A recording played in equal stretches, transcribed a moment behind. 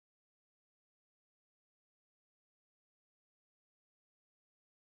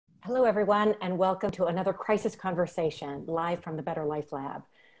Hello, everyone, and welcome to another crisis conversation live from the Better Life Lab.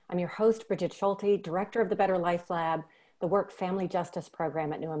 I'm your host, Bridget Schulte, director of the Better Life Lab, the Work Family Justice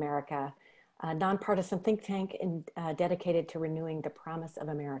Program at New America, a nonpartisan think tank dedicated to renewing the promise of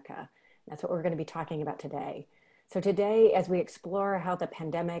America. That's what we're going to be talking about today. So today, as we explore how the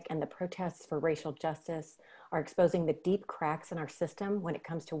pandemic and the protests for racial justice are exposing the deep cracks in our system when it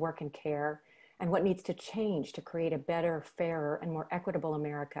comes to work and care, and what needs to change to create a better, fairer, and more equitable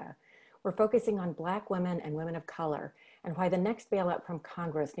America. We're focusing on Black women and women of color, and why the next bailout from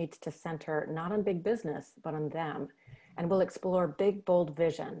Congress needs to center not on big business, but on them. And we'll explore big, bold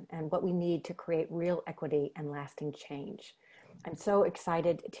vision and what we need to create real equity and lasting change. I'm so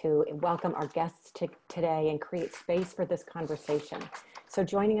excited to welcome our guests today and create space for this conversation. So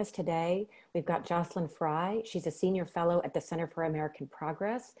joining us today, we've got Jocelyn Fry. She's a senior fellow at the Center for American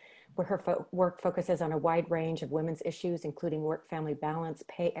Progress, where her work focuses on a wide range of women's issues, including work-family balance,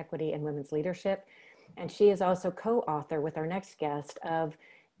 pay equity, and women's leadership. And she is also co-author with our next guest of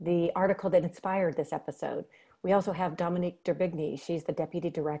the article that inspired this episode. We also have Dominique Derbigny. She's the Deputy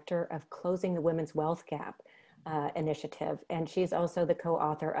Director of Closing the Women's Wealth Gap initiative. And she's also the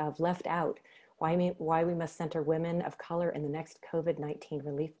co-author of Left Out, Why We Must Center Women of Color in the Next COVID-19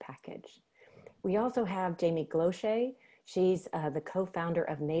 Relief Package. We also have Jamie Gloshay. She's the co-founder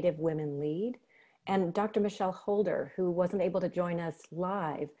of Native Women Lead, and Dr. Michelle Holder, who wasn't able to join us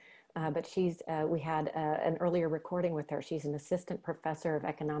live, but we had an earlier recording with her. She's an assistant professor of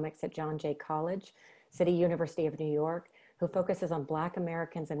economics at John Jay College, City University of New York, who focuses on Black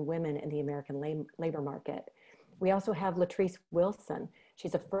Americans and women in the American labor market. We also have Latrice Wilson.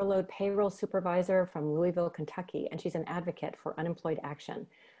 She's a furloughed payroll supervisor from Louisville, Kentucky, and she's an advocate for unemployed action,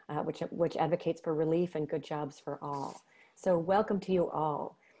 which advocates for relief and good jobs for all. So welcome to you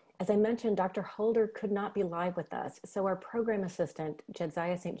all. As I mentioned, Dr. Holder could not be live with us, so our program assistant,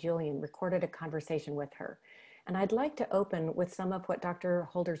 Jediah St. Julian, recorded a conversation with her. And I'd like to open with some of what Dr.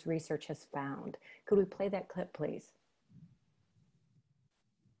 Holder's research has found. Could we play that clip, please?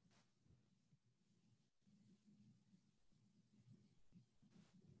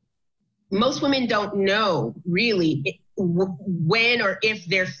 Most women don't know really when or if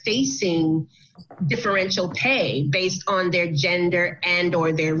they're facing differential pay based on their gender and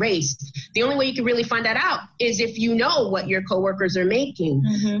or their race. The only way you can really find that out is if you know what your coworkers are making.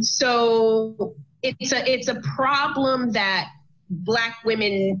 Mm-hmm. So it's a problem that Black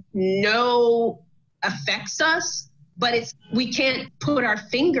women know affects us, but we can't put our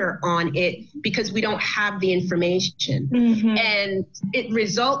finger on it because we don't have the information. Mm-hmm. And it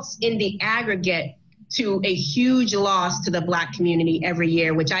results in the aggregate to a huge loss to the Black community every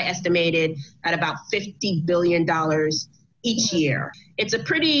year, which I estimated at about $50 billion each year. It's a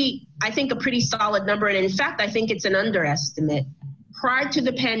pretty solid number. And in fact, I think it's an underestimate. Prior to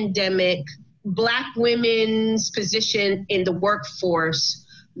the pandemic, Black women's position in the workforce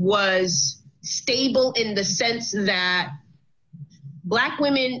was stable in the sense that Black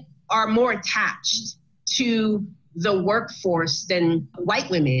women are more attached to the workforce than white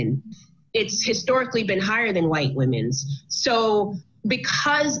women. It's historically been higher than white women's. So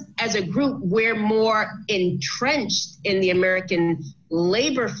because as a group, we're more entrenched in the American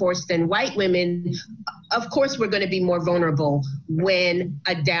labor force than white women, of course, we're going to be more vulnerable when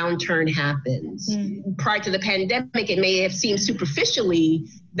a downturn happens. Mm. Prior to the pandemic, it may have seemed superficially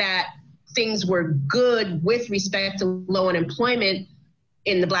that things were good with respect to low unemployment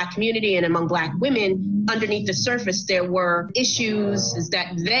in the Black community and among Black women. Underneath the surface, there were issues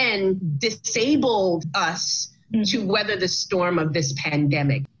that then disabled us to weather the storm of this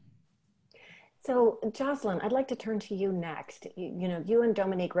pandemic. So, Jocelyn, I'd like to turn to you next. You and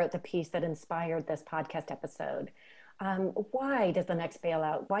Dominique wrote the piece that inspired this podcast episode. Why does the next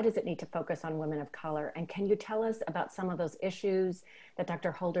bailout, why does it need to focus on women of color? And can you tell us about some of those issues that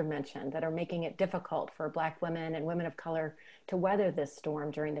Dr. Holder mentioned that are making it difficult for Black women and women of color to weather this storm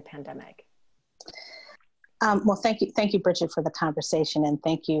during the pandemic? Well, thank you, Bridget, for the conversation, and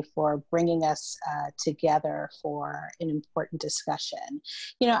thank you for bringing us together for an important discussion.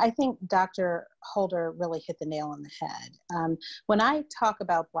 I think Dr. Holder really hit the nail on the head. When I talk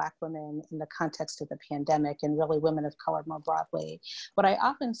about Black women in the context of the pandemic and really women of color more broadly, what I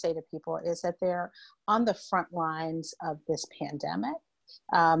often say to people is that they're on the front lines of this pandemic.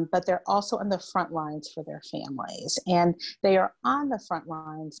 But they're also on the front lines for their families. And they are on the front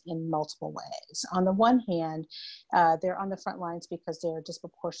lines in multiple ways. On the one hand, they're on the front lines because they're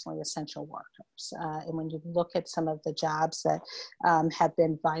disproportionately essential workers. And when you look at some of the jobs that have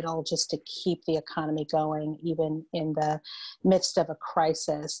been vital just to keep the economy going, even in the midst of a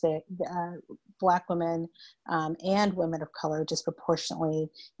crisis, Black women and women of color disproportionately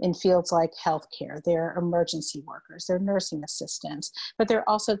in fields like healthcare. They're emergency workers, they're nursing assistants, but they're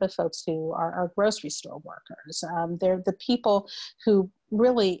also the folks who are our grocery store workers. They're the people who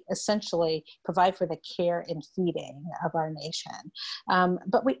really essentially provide for the care and feeding of our nation.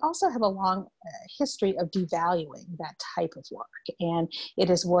 But we also have a long history of devaluing that type of work. And it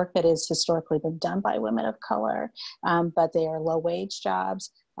is work that has historically been done by women of color, but they are low wage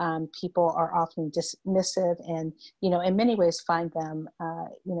jobs. People are often dismissive and, in many ways find them,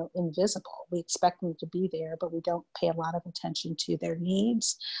 invisible. We expect them to be there, but we don't pay a lot of attention to their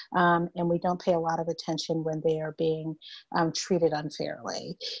needs. And we don't pay a lot of attention when they are being treated unfairly.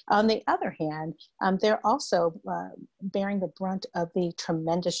 On the other hand, they're also bearing the brunt of the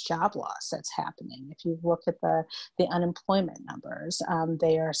tremendous job loss that's happening. If you look at the unemployment numbers,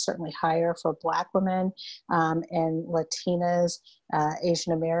 they are certainly higher for Black women and Latinas,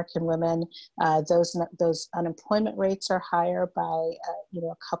 Asian American women. Those unemployment rates are higher by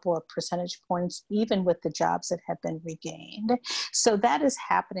a couple of percentage points, even with the jobs that have been regained. So that is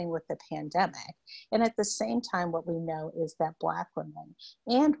happening with the pandemic. And at the same time, what we know is that Black women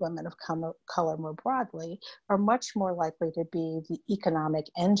and women of color more broadly are much more likely to be the economic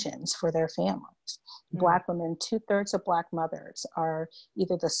engines for their families. Black women, 2/3 of Black mothers are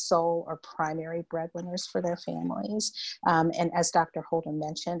either the sole or primary breadwinners for their families. And as Dr. Holder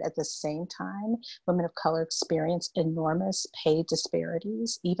mentioned, at the same time, women of color experience enormous pay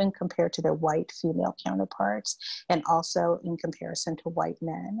disparities, even compared to their white female counterparts, and also in comparison to white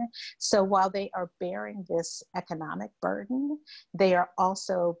men. So while they are bearing this economic burden, they are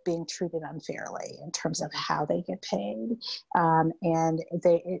also being treated unfairly in terms of how they get paid. And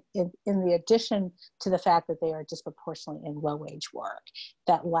they, in the addition to the fact that they are disproportionately in low wage work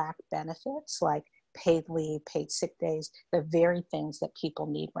that lack benefits like paid leave, paid sick days, the very things that people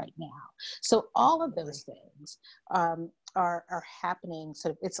need right now. So all of those things are happening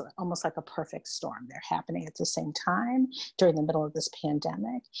sort of, it's almost like a perfect storm. They're happening at the same time during the middle of this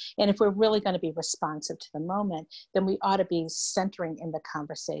pandemic. And if we're really going to be responsive to the moment, then we ought to be centering in the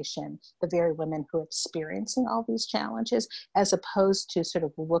conversation the very women who are experiencing all these challenges, as opposed to sort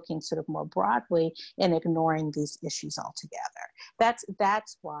of looking sort of more broadly and ignoring these issues altogether.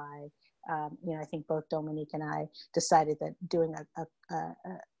 That's why I think both Dominique and I decided that doing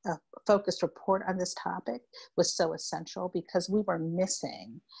a focused report on this topic was so essential, because we were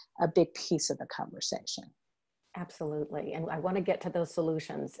missing a big piece of the conversation. Absolutely. And I want to get to those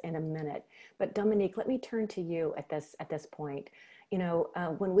solutions in a minute. But Dominique, let me turn to you at this point.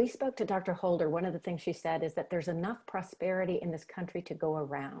 When we spoke to Dr. Holder, one of the things she said is that there's enough prosperity in this country to go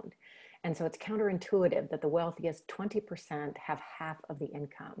around. And so it's counterintuitive that the wealthiest 20% have half of the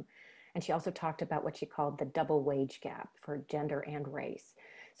income. And she also talked about what she called the double wage gap for gender and race.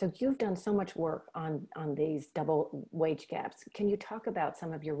 So you've done so much work on these double wage gaps. Can you talk about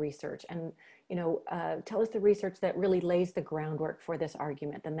some of your research and, tell us the research that really lays the groundwork for this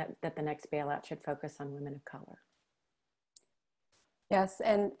argument and that the next bailout should focus on women of color? Yes,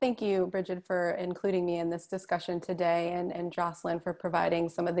 and thank you, Bridget, for including me in this discussion today, and Jocelyn for providing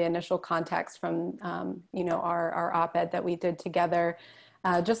some of the initial context from, our op-ed that we did together.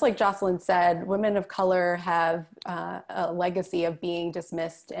 Just like Jocelyn said, women of color have a legacy of being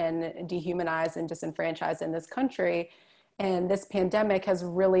dismissed and dehumanized and disenfranchised in this country. And this pandemic has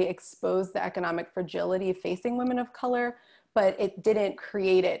really exposed the economic fragility facing women of color, but it didn't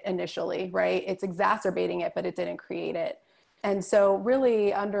create it initially, right? It's exacerbating it, but it didn't create it. And so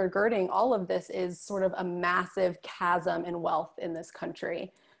really undergirding all of this is sort of a massive chasm in wealth in this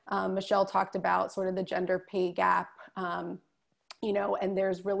country. Michelle talked about sort of the gender pay gap, and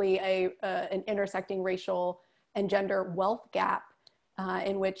there's really an intersecting racial and gender wealth gap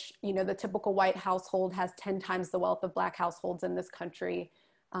in which, the typical white household has 10 times the wealth of Black households in this country.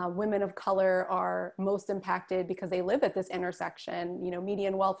 Women of color are most impacted because they live at this intersection.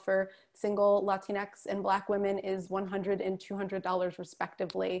 Median wealth for single Latinx and Black women is $100 and $200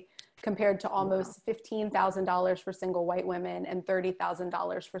 respectively, compared to almost $15,000 for single white women and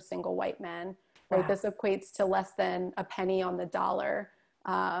 $30,000 for single white men. Right? This equates to less than a penny on the dollar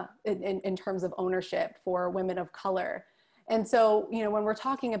in terms of ownership for women of color. And so, when we're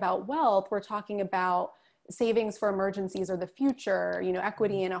talking about wealth, we're talking about savings for emergencies or the future,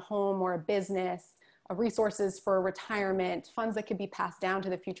 equity in a home or a business, resources for retirement, funds that could be passed down to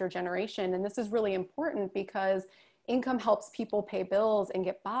the future generation. And this is really important because income helps people pay bills and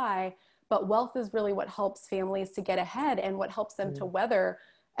get by, but wealth is really what helps families to get ahead and what helps them to weather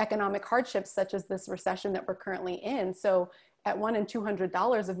economic hardships such as this recession that we're currently in. So at $100 and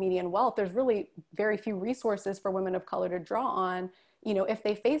 $200 of median wealth, there's really very few resources for women of color to draw on. if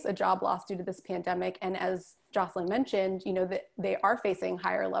they face a job loss due to this pandemic, and as Jocelyn mentioned, that they are facing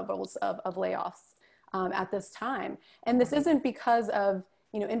higher levels of layoffs at this time. And this isn't because of,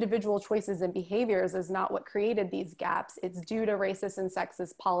 individual choices and behaviors is not what created these gaps. It's due to racist and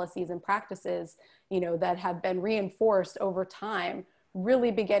sexist policies and practices, that have been reinforced over time,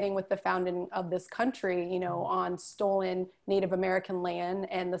 really beginning with the founding of this country, on stolen Native American land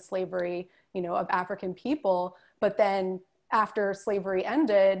and the slavery, of African people. But then after slavery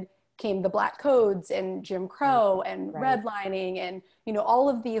ended, came the Black Codes and Jim Crow and redlining and, all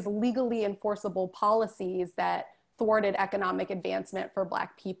of these legally enforceable policies that thwarted economic advancement for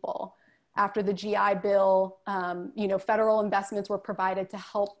Black people. After the GI Bill, federal investments were provided to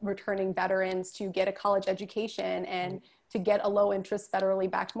help returning veterans to get a college education and to get a low interest federally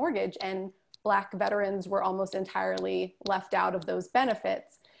backed mortgage. And Black veterans were almost entirely left out of those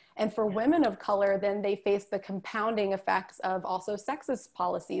benefits. And for women of color, then they face the compounding effects of also sexist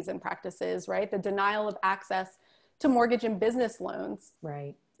policies and practices, right? The denial of access to mortgage and business loans.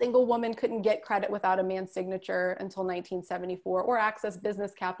 Right. Single woman couldn't get credit without a man's signature until 1974, or access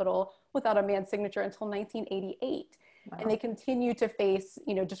business capital without a man's signature until 1988. Wow. And they continue to face,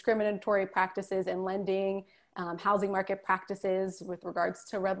 discriminatory practices in lending, housing market practices with regards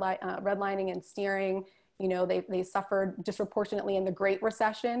to redlining and steering. They suffered disproportionately in the Great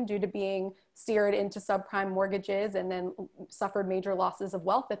Recession due to being steered into subprime mortgages, and then suffered major losses of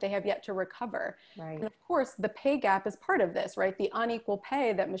wealth that they have yet to recover. Right. And of course, the pay gap is part of this, right? The unequal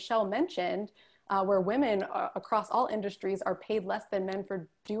pay that Michelle mentioned, where women across all industries are paid less than men for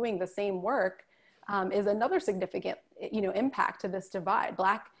doing the same work, is another significant, impact to this divide.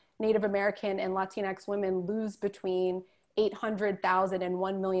 Black, Native American, and Latinx women lose between $800,000 and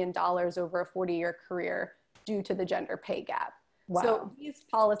 $1 million over a 40-year career due to the gender pay gap. Wow. So these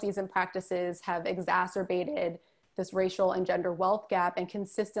policies and practices have exacerbated this racial and gender wealth gap and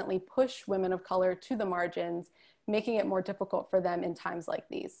consistently push women of color to the margins, making it more difficult for them in times like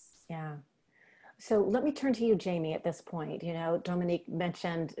these. Yeah. So let me turn to you, Jamie, at this point. Dominique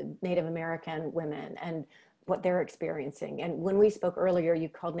mentioned Native American women and what they're experiencing. And when we spoke earlier, you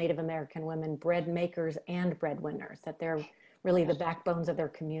called Native American women bread makers and breadwinners, that they're really the backbones of their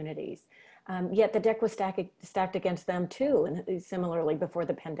communities. Yet the deck was stacked against them too, and similarly before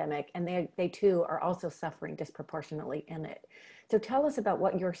the pandemic, and they too are also suffering disproportionately in it. So tell us about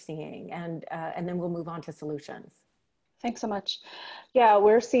what you're seeing, and then we'll move on to solutions. Thanks so much. Yeah,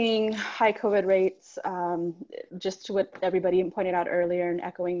 we're seeing high COVID rates, just to what everybody pointed out earlier and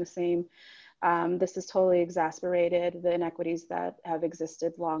echoing the same. This has totally exacerbated the inequities that have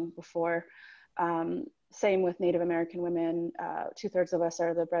existed long before. Same with Native American women. 2/3 of us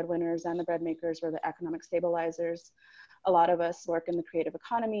are the breadwinners and the bread makers. We're the economic stabilizers. A lot of us work in the creative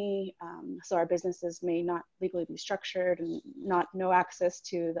economy, so our businesses may not legally be structured and no access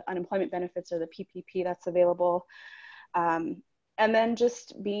to the unemployment benefits or the PPP that's available. And then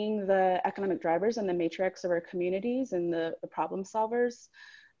just being the economic drivers and the matrix of our communities and the problem solvers,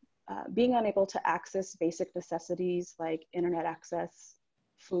 being unable to access basic necessities like internet access,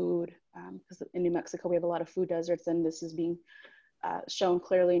 food, because in New Mexico we have a lot of food deserts, and this is being shown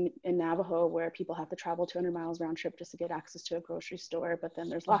clearly in Navajo, where people have to travel 200 miles round trip just to get access to a grocery store. But then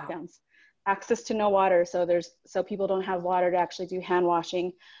there's lockdowns, access to no water, so people don't have water to actually do hand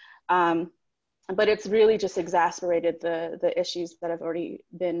washing. But it's really just exacerbated the issues that have already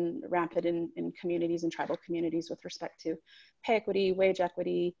been rampant in communities and tribal communities with respect to pay equity, wage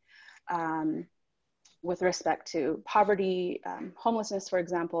equity, with respect to poverty, homelessness. For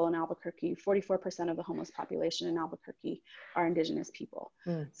example, in Albuquerque, 44% of the homeless population in Albuquerque are Indigenous people.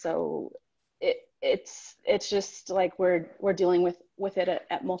 So it's just like we're dealing with it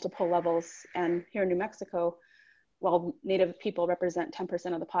at multiple levels. And here in New Mexico, while Native people represent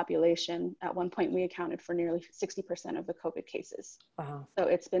 10% of the population, at one point we accounted for nearly 60% of the COVID cases. Wow. So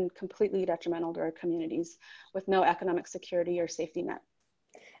it's been completely detrimental to our communities with no economic security or safety net.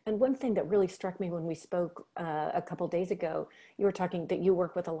 And one thing that really struck me when we spoke a couple days ago, you were talking that you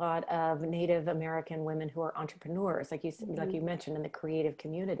work with a lot of Native American women who are entrepreneurs, like you mentioned, in the creative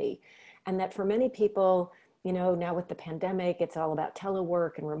community. And that for many people, now with the pandemic, it's all about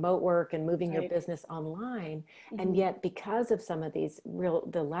telework and remote work and moving your business online. And yet, because of some of these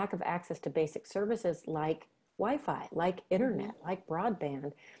the lack of access to basic services like Wi-Fi, like internet, like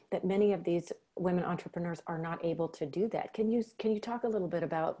broadband, that many of these women entrepreneurs are not able to do that. Can you talk a little bit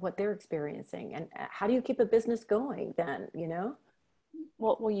about what they're experiencing, and how do you keep a business going then,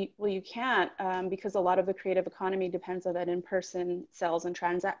 Well, you can't, because a lot of the creative economy depends on that in-person sales and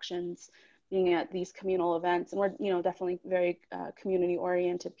transactions, being at these communal events. And we're, definitely very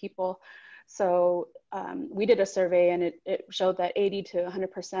community-oriented people. So we did a survey, and it showed that 80 to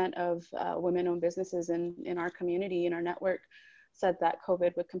 100% of women-owned businesses in our community, in our network, said that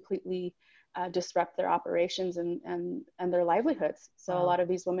COVID would completely disrupt their operations and their livelihoods. So Wow. a lot of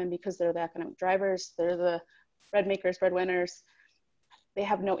these women, because they're the economic drivers, they're the bread makers, breadwinners, they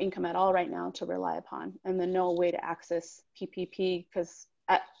have no income at all right now to rely upon, and then no way to access PPP, because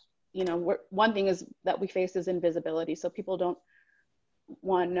one thing is that we face is invisibility. So people don't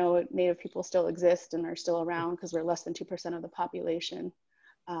want to know Native people still exist and are still around, because we're less than 2% of the population.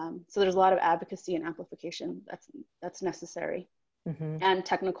 So there's a lot of advocacy and amplification that's necessary, and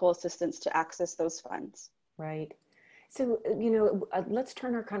technical assistance to access those funds. Right. So, let's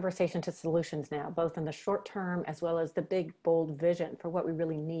turn our conversation to solutions now, both in the short term as well as the big, bold vision for what we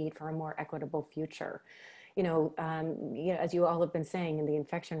really need for a more equitable future. As you all have been saying, the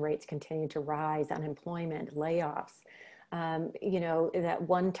infection rates continue to rise, unemployment, layoffs. That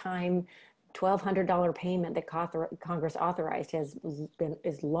one-time $1,200 payment that Congress authorized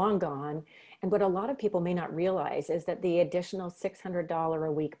is long gone. And what a lot of people may not realize is that the additional $600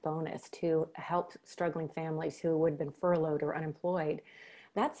 a week bonus to help struggling families who would have been furloughed or unemployed,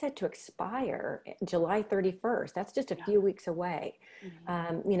 that's set to expire July 31st. That's just a few weeks away.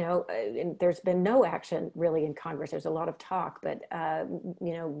 There's been no action really in Congress. There's a lot of talk, but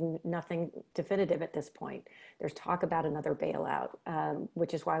nothing definitive at this point. There's talk about another bailout,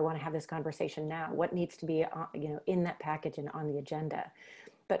 which is why I want to have this conversation now. What needs to be in that package and on the agenda?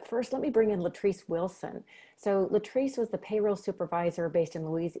 But first, let me bring in Latrice Wilson. So Latrice was the payroll supervisor based in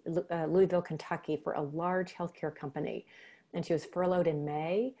Louisville, Kentucky for a large healthcare company, and she was furloughed in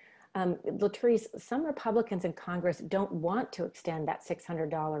May. Latrice, some Republicans in Congress don't want to extend that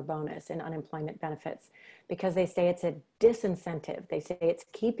 $600 bonus in unemployment benefits because they say it's a disincentive. They say it's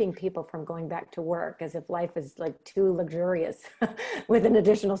keeping people from going back to work, as if life is like too luxurious with an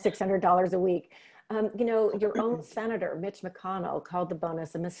additional $600 a week. Your own Senator, Mitch McConnell, called the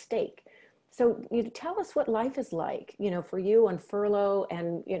bonus a mistake. So you tell us what life is like, for you on furlough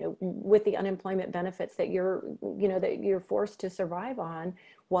and, with the unemployment benefits that you're forced to survive on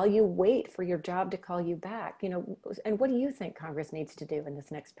while you wait for your job to call you back, and what do you think Congress needs to do in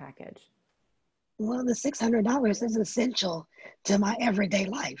this next package? Well, the $600 is essential to my everyday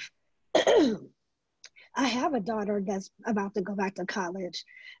life. I have a daughter that's about to go back to college.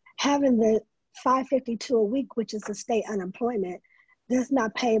 Having the $552 a week, which is the state unemployment, does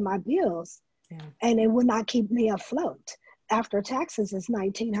not pay my bills, and it will not keep me afloat. After taxes is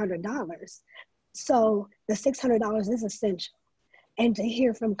 $1,900. So the $600 is essential. And to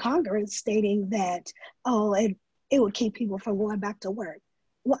hear from Congress stating that, it would keep people from going back to work.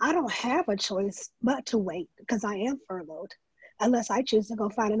 Well, I don't have a choice but to wait, because I am furloughed, unless I choose to go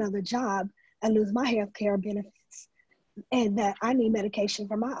find another job and lose my health care benefits, and that I need medication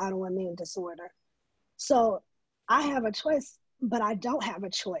for my autoimmune disorder. So I have a choice, but I don't have a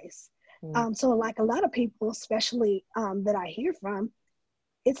choice. So like a lot of people, especially that I hear from,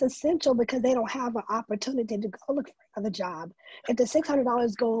 it's essential because they don't have an opportunity to go look for another job. If the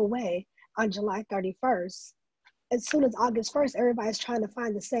 $600 go away on July 31st, as soon as August 1st, everybody's trying to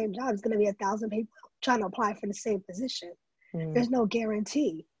find the same job. It's going to be 1,000 people trying to apply for the same position. There's no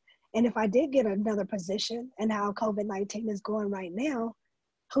guarantee. And if I did get another position, and how COVID-19 is going right now,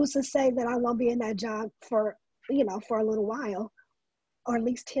 who's to say that I won't be in that job for a little while, or at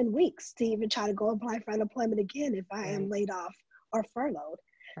least 10 weeks to even try to go apply for unemployment again if I am laid off or furloughed.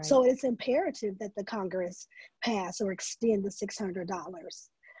 Right. So it's imperative that the Congress pass or extend the $600.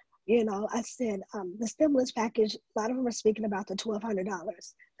 I said the stimulus package, a lot of them are speaking about the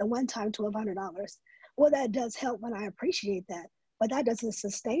 $1,200, the one-time $1,200. Well, that does help, and I appreciate that, but that doesn't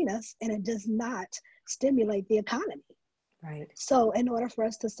sustain us, and it does not stimulate the economy. Right. So in order for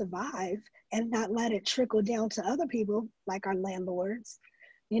us to survive and not let it trickle down to other people, like our landlords,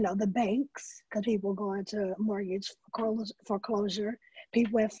 the banks, because people go into mortgage foreclosure,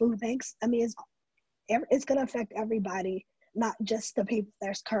 people at food banks. I mean, it's going to affect everybody, not just the people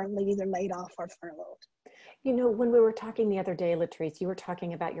that's currently either laid off or furloughed. When we were talking the other day, Latrice, you were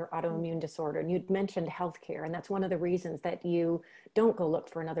talking about your autoimmune disorder, and you'd mentioned healthcare, and that's one of the reasons that you don't go look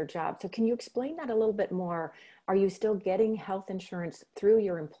for another job. So can you explain that a little bit more? Are you still getting health insurance through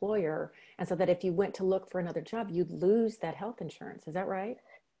your employer, and so that if you went to look for another job, you'd lose that health insurance? Is that right?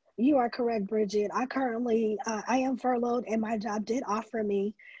 You are correct, Bridget. I currently, I am furloughed, and my job did offer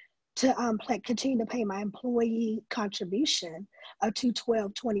me to continue to pay my employee contribution of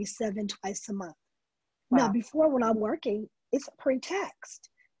 $212.27 twice a month. Wow. Now, before, when I'm working, it's pre-taxed.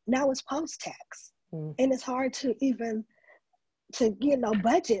 Now it's post-tax. And it's hard to even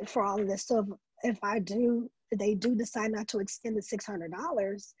budget for all of this. So if they do decide not to extend the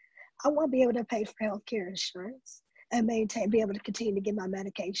 $600, I won't be able to pay for healthcare insurance and be able to continue to get my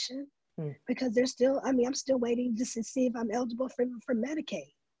medication because there's still, I mean, I'm still waiting just to see if I'm eligible for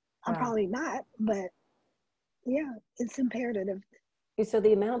Medicaid. I'm probably not, but yeah, it's imperative. So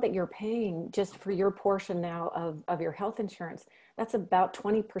the amount that you're paying just for your portion now of your health insurance, that's about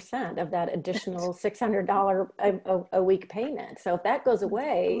 20% of that additional $600 a week payment. So if that goes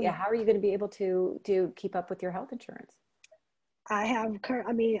away, how are you going to be able to keep up with your health insurance? I've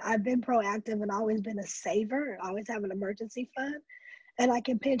been proactive and always been a saver. I always have an emergency fund, and I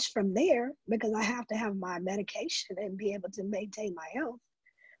can pinch from there because I have to have my medication and be able to maintain my health.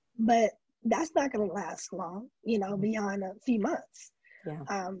 But that's not going to last long, beyond a few months.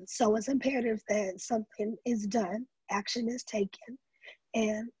 Yeah. So it's imperative that something is done, action is taken,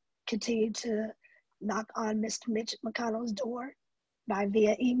 and continue to knock on Mr. Mitch McConnell's door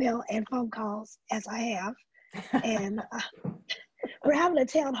via email and phone calls, as I have. And we're having a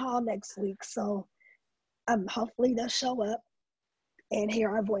town hall next week, so hopefully they'll show up and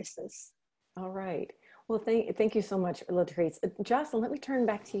hear our voices. All right. Well, thank you so much, Latrice. Jocelyn, let me turn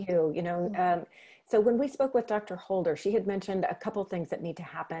back to you. So when we spoke with Dr. Holder, she had mentioned a couple things that need to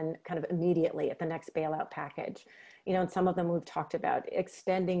happen kind of immediately at the next bailout package. And some of them we've talked about,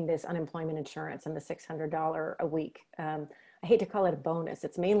 extending this unemployment insurance and the $600 a week. I hate to call it a bonus.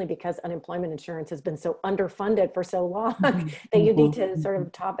 It's mainly because unemployment insurance has been so underfunded for so long that you need to sort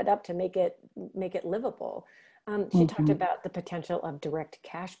of top it up to make it livable. She talked about the potential of direct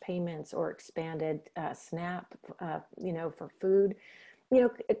cash payments or expanded SNAP, for food.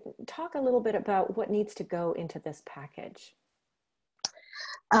 Talk a little bit about what needs to go into this package.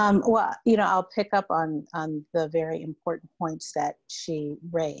 Well, I'll pick up on the very important points that she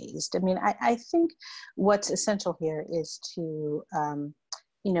raised. I mean, I think what's essential here is to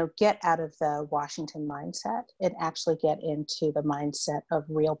get out of the Washington mindset and actually get into the mindset of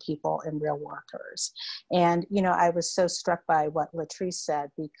real people and real workers. And, I was so struck by what Latrice said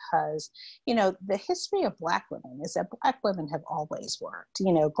because, the history of Black women is that Black women have always worked,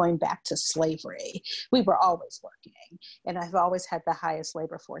 going back to slavery. We were always working, and I've always had the highest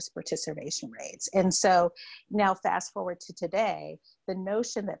labor force participation rates. And so now fast forward to today, the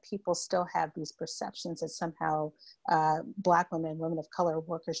notion that people still have these perceptions that somehow Black women, women of color,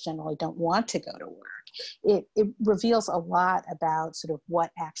 workers generally don't want to go to work. It reveals a lot about sort of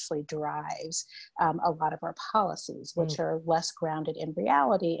what actually drives a lot of our policies, which are less grounded in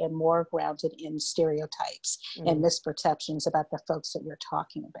reality and more grounded in stereotypes and misperceptions about the folks that you're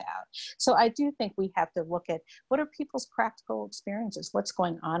talking about. So I do think we have to look at what are people's practical experiences, what's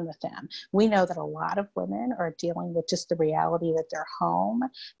going on with them. We know that a lot of women are dealing with just the reality that they're home,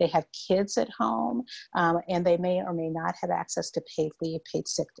 they have kids at home, and they may or may not have access to paid leave, paid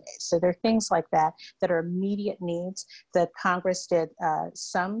sick days. So there are things like that that are immediate needs that Congress did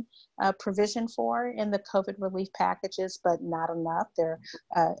some provision for in the COVID relief packages, but not enough. There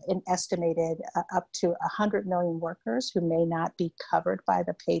are an estimated up to 100 million workers who may not be covered by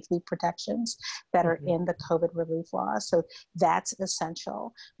the paid leave protections that are in the COVID relief law. So that's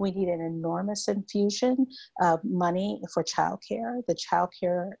essential. We need an enormous infusion of money for childcare. The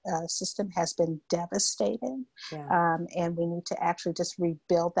childcare system has been devastated, and we need to actually just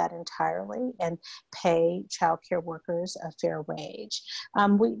rebuild that entirely and pay childcare workers a fair wage.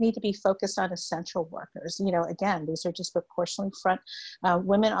 We need to be focused on essential workers. Again, these are just proportionally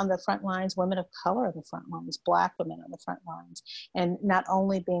women on the front lines, women of color on the front lines, Black women on the front lines, and not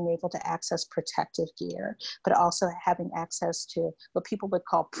only being able to access protective gear, but also having access to what people would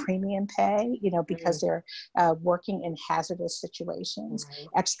call premium pay, because they're working in hazardous situations,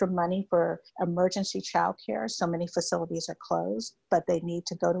 extra money for emergency childcare. So many facilities are closed, but they need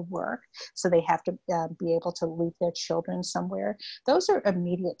to go to work. So they have to be able to leave their children somewhere. Those are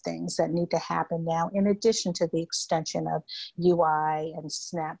immediate things that need to happen now, in addition to the extension of UI and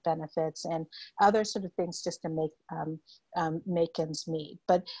SNAP benefits and other sort of things just to make ends meet.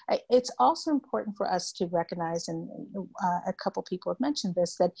 But it's also important for us to recognize, and a couple people have mentioned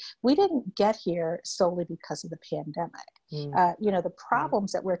this, that we didn't get here solely because of the pandemic. The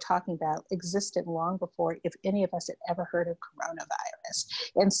problems that we're talking about existed long before if any of us had ever heard of coronavirus.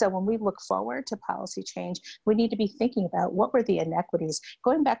 And so when we look forward to policy change, we need to be thinking about what were the inequities.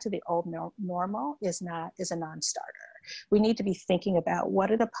 Going back to the old normal is a non-starter. We need to be thinking about what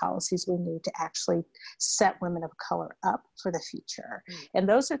are the policies we need to actually set women of color up for the future. And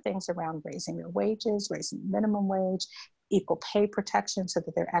those are things around raising their wages, raising the minimum wage, equal pay protection so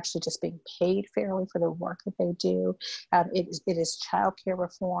that they're actually just being paid fairly for the work that they do. It is childcare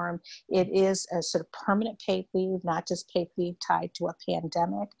reform. It is a sort of permanent paid leave, not just paid leave tied to a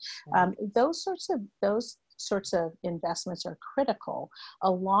pandemic. Those sorts of investments are critical,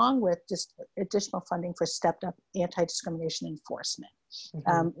 along with just additional funding for stepped up anti-discrimination enforcement.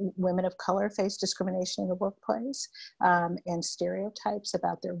 Women of color face discrimination in the workplace and stereotypes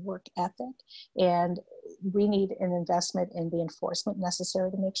about their work ethic. And we need an investment in the enforcement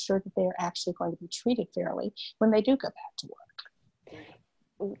necessary to make sure that they are actually going to be treated fairly when they do go back to work.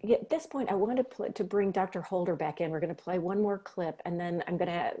 At this point, I want to bring Dr. Holder back in. We're going to play one more clip, and then I'm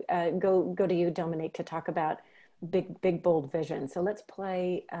going to go to you, Dominique, to talk about big, bold vision. So let's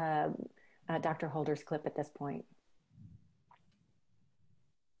play Dr. Holder's clip at this point.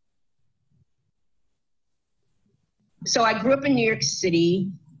 So I grew up in New York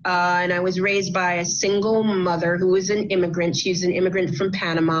City, and I was raised by a single mother who was an immigrant. She's an immigrant from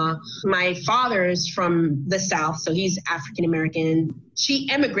Panama. My father is from the South, so he's African American. She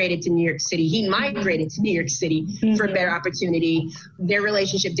emigrated to New York City. He migrated to New York City for a better opportunity. Their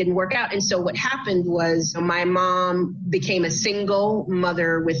relationship didn't work out. And so what happened was my mom became a single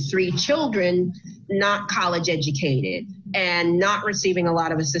mother with 3 children, not college educated, and not receiving a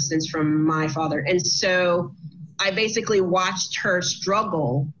lot of assistance from my father. And so I basically watched her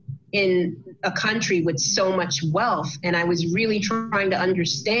struggle in a country with so much wealth. And I was really trying to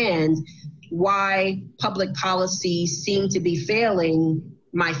understand why public policy seemed to be failing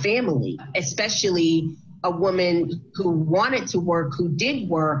my family, especially a woman who wanted to work, who did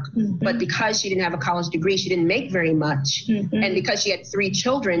work, but because she didn't have a college degree, she didn't make very much. And because she had 3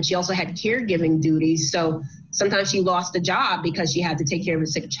 children, she also had caregiving duties. So sometimes she lost a job because she had to take care of a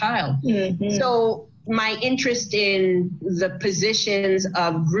sick child. So my interest in the positions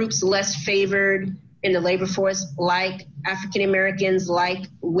of groups less favored in the labor force, like African Americans, like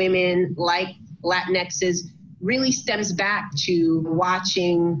women, like Latinxes, really stems back to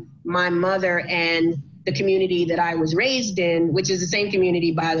watching my mother and the community that I was raised in, which is the same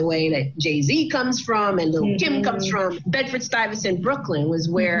community, by the way, that Jay-Z comes from and Lil Kim comes from. Bedford-Stuyvesant, Brooklyn was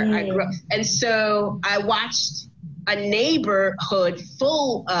where I grew up. And so I watched a neighborhood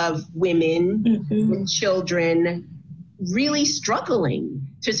full of women with children really struggling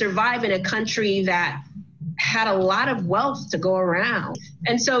to survive in a country that had a lot of wealth to go around.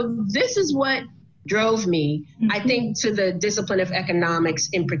 And so this is what drove me, I think, to the discipline of economics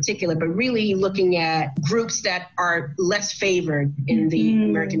in particular, but really looking at groups that are less favored in the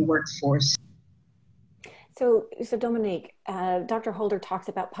American workforce. So Dominique, Dr. Holder talks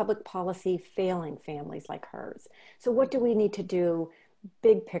about public policy failing families like hers. So what do we need to do,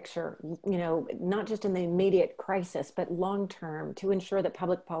 big picture, you know, not just in the immediate crisis, but long-term, to ensure that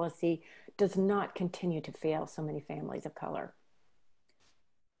public policy does not continue to fail so many families of color?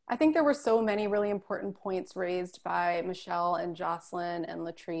 I think there were so many really important points raised by Michelle and Jocelyn and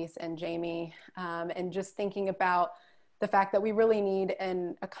Latrice and Jamie, and just thinking about the fact that we really need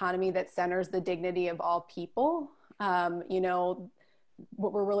an economy that centers the dignity of all people. You know,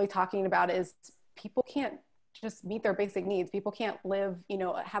 what we're really talking about is people can't just meet their basic needs. People can't live, you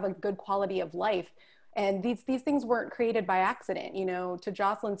know, have a good quality of life. And these things weren't created by accident. You know, to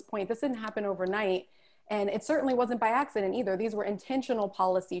Jocelyn's point, this didn't happen overnight. And it certainly wasn't by accident either. These were intentional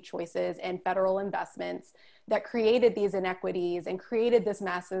policy choices and federal investments that created these inequities and created this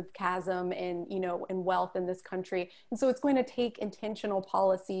massive chasm in, you know, in wealth in this country. And so it's going to take intentional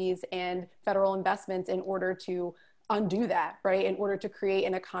policies and federal investments in order to undo that, right? In order to create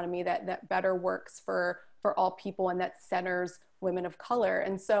an economy that better works for all people and that centers women of color.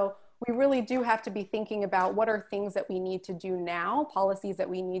 And so we really do have to be thinking about what are things that we need to do now, policies that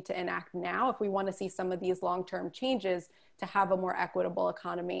we need to enact now if we want to see some of these long-term changes to have a more equitable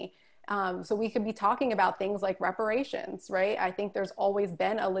economy. So we could be talking about things like reparations, right? I think there's always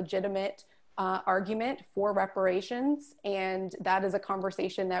been a legitimate argument for reparations, and that is a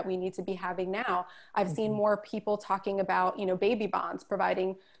conversation that we need to be having now. I've seen more people talking about, you know, baby bonds,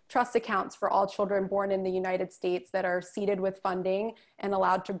 providing trust accounts for all children born in the United States that are seeded with funding and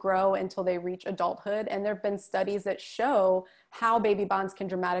allowed to grow until they reach adulthood. And there have been studies that show how baby bonds can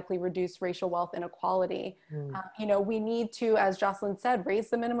dramatically reduce racial wealth inequality. You know, we need to, as Jocelyn said, raise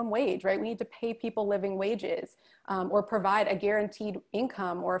the minimum wage, right? We need to pay people living wages, or provide a guaranteed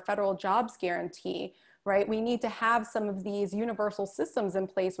income or a federal jobs guarantee, right? We need to have some of these universal systems in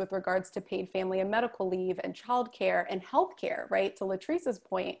place with regards to paid family and medical leave and childcare and healthcare, right? To Latrice's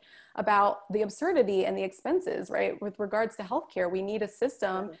point about the absurdity and the expenses, right? With regards to healthcare, we need a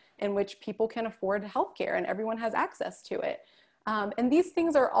system in which people can afford healthcare and everyone has access to it. And these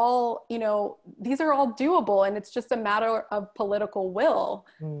things are all, you know, these are all doable, and it's just a matter of political will.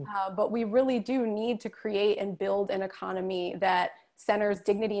 But we really do need to create and build an economy that centers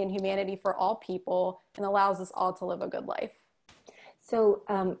dignity and humanity for all people and allows us all to live a good life. So,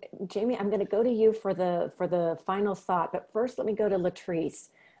 Jamie, I'm going to go to you for the final thought, but first, let me go to Latrice.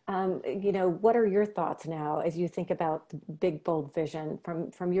 What are your thoughts now as you think about the big, bold vision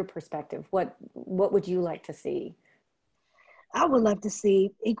from your perspective? What would you like to see? I would love to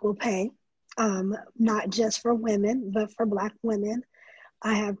see equal pay, not just for women, but for Black women.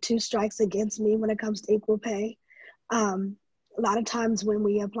 I have two strikes against me when it comes to equal pay. A lot of times when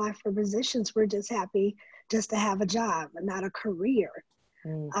we apply for positions, we're just happy just to have a job, not a career.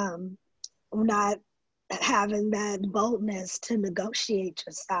 Mm. We're not having that boldness to negotiate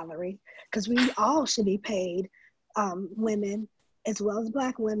your salary, because we all should be paid, women as well as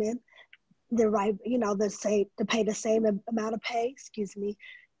Black women, the right, to pay the same amount of pay,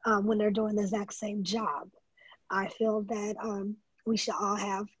 when they're doing the exact same job. I feel that we should all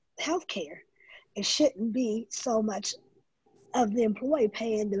have health care. It shouldn't be so much of the employee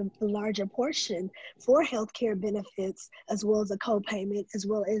paying the larger portion for healthcare benefits, as well as a co-payment, as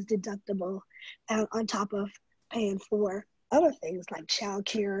well as deductible, on top of paying for other things like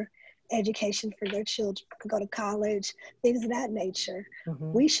childcare, education for their children to go to college, things of that nature.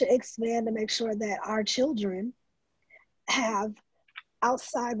 Mm-hmm. We should expand to make sure that our children have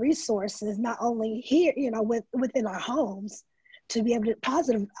outside resources, not only here, within our homes, to be able to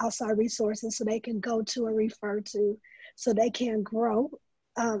positive outside resources so they can go to and refer to, so they can grow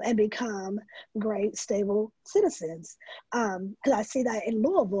and become great, stable citizens. Because I see that in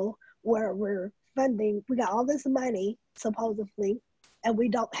Louisville, where we got all this money, supposedly, and we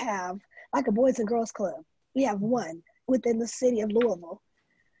don't have like a Boys and Girls Club. We have one within the city of Louisville.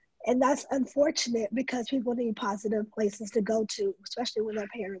 And that's unfortunate because people need positive places to go to, especially when their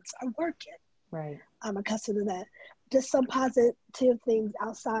parents are working. Right. I'm accustomed to that. Just some positive things,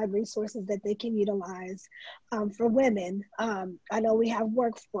 outside resources that they can utilize. For women, I know we have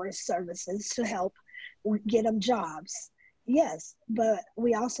workforce services to help get them jobs. Yes, but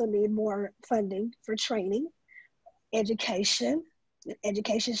we also need more funding for training, education.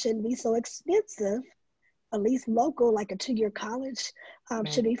 Education shouldn't be so expensive. At least local, like a 2-year college, Right.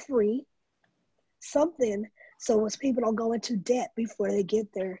 should be free. Something so as people don't go into debt before they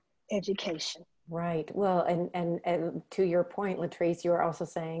get their education. Right. Well, and to your point, Latrice, you are also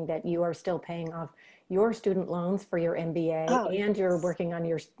saying that you are still paying off your student loans for your MBA, Oh, and you're working on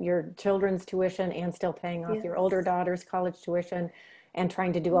your children's tuition, and still paying off yes. your older daughter's college tuition, and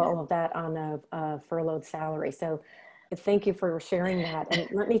trying to do all of that on a furloughed salary. So thank you for sharing that. And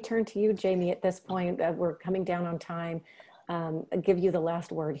let me turn to you, Jamie, at this point. We're coming down on time. I'll give you the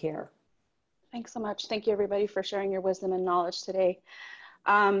last word here. Thanks so much. Thank you, everybody, for sharing your wisdom and knowledge today.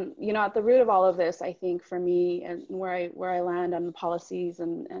 At the root of all of this, I think for me, and where I land on the policies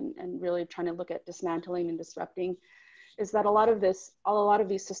and really trying to look at dismantling and disrupting, is that a lot of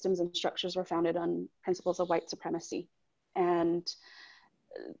these systems and structures were founded on principles of white supremacy. And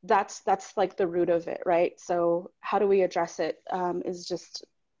that's like the root of it, right? So how do we address it?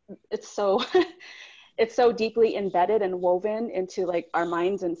 It's so it's so deeply embedded and woven into like our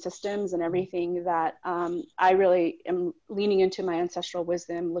minds and systems and everything that I really am leaning into my ancestral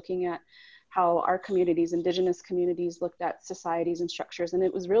wisdom, looking at how our communities, indigenous communities, looked at societies and structures. And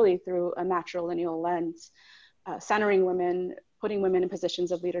it was really through a matrilineal lens, centering women, putting women in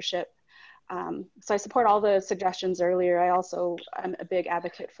positions of leadership. So I support all the suggestions earlier. I also am a big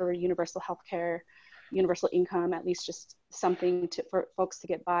advocate for universal healthcare, universal income, at least just something for folks to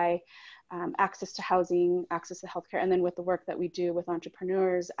get by. Access to housing, access to healthcare, and then with the work that we do with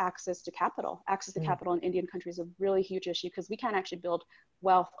entrepreneurs, access to capital. Access to capital in Indian country is a really huge issue because we can't actually build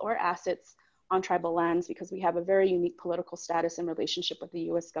wealth or assets on tribal lands because we have a very unique political status and relationship with the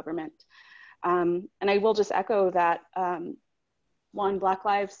US government. And I will just echo that, one, Black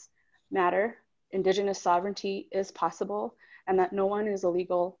Lives Matter, Indigenous sovereignty is possible, and that no one is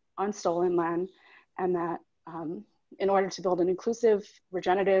illegal on stolen land, and that in order to build an inclusive,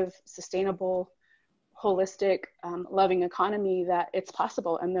 regenerative, sustainable, holistic, loving economy, that it's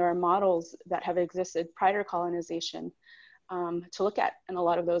possible. And there are models that have existed prior to colonization to look at. And a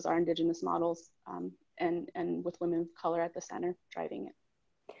lot of those are Indigenous models, and with women of color at the center driving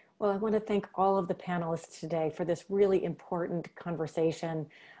it. Well, I want to thank all of the panelists today for this really important conversation.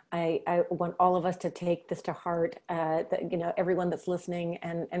 I want all of us to take this to heart, everyone that's listening,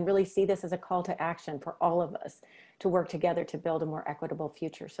 and really see this as a call to action for all of us to work together to build a more equitable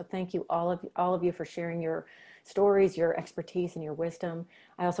future. So thank you, all of you, for sharing your stories, your expertise, and your wisdom.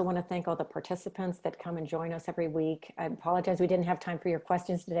 I also want to thank all the participants that come and join us every week. I apologize we didn't have time for your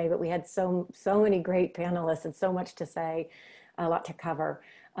questions today, but we had so many great panelists and so much to say, a lot to cover.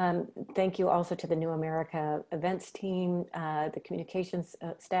 Thank you also to the New America events team, the communications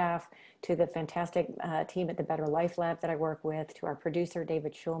staff, to the fantastic team at the Better Life Lab that I work with, to our producer,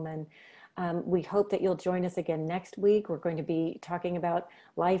 David Schulman. We hope that you'll join us again next week. We're going to be talking about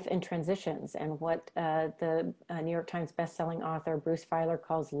life and transitions and what the New York Times bestselling author Bruce Feiler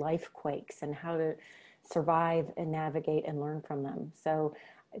calls life quakes, and how to survive and navigate and learn from them. So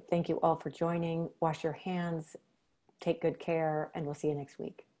thank you all for joining. Wash your hands, take good care, and we'll see you next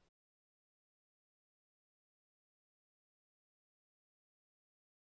week.